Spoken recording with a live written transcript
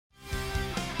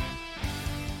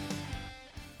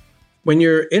When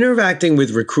you're interacting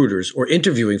with recruiters or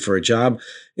interviewing for a job,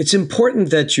 it's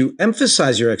important that you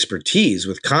emphasize your expertise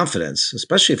with confidence,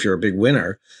 especially if you're a big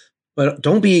winner, but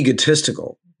don't be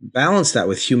egotistical. Balance that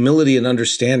with humility and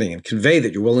understanding and convey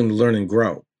that you're willing to learn and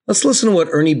grow. Let's listen to what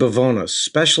Ernie Bavonos,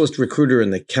 specialist recruiter in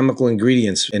the chemical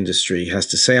ingredients industry, has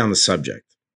to say on the subject.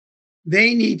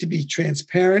 They need to be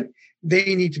transparent.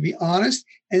 They need to be honest.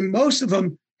 And most of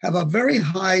them have a very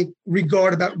high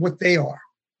regard about what they are.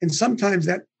 And sometimes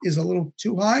that is a little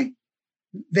too high.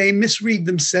 They misread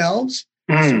themselves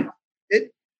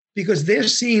because they're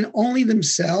seeing only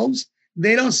themselves.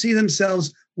 They don't see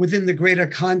themselves within the greater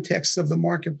context of the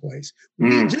marketplace.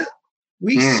 We do.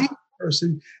 We see the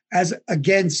person as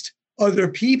against other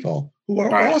people who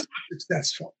are also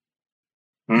successful.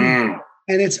 And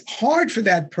it's hard for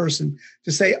that person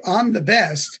to say, I'm the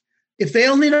best, if they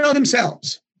only know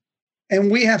themselves.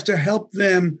 And we have to help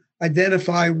them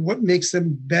identify what makes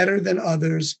them better than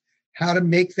others, how to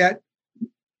make that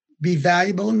be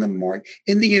valuable in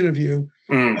the interview.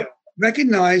 But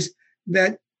recognize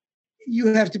that you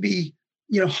have to be,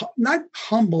 not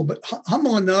humble, but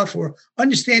humble enough or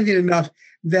understanding enough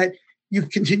that you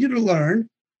continue to learn,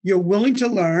 you're willing to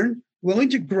learn, willing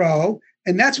to grow.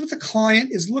 And that's what the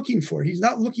client is looking for. He's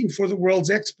not looking for the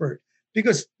world's expert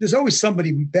because there's always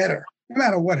somebody better. No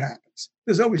matter what happens,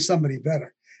 there's always somebody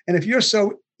better. And if you're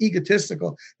so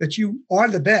egotistical that you are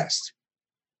the best,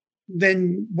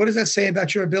 then what does that say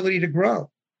about your ability to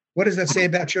grow? What does that say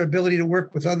about your ability to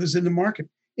work with others in the market,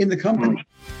 in the company?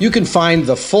 You can find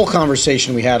the full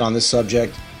conversation we had on this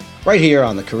subject right here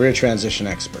on the Career Transition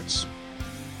Experts.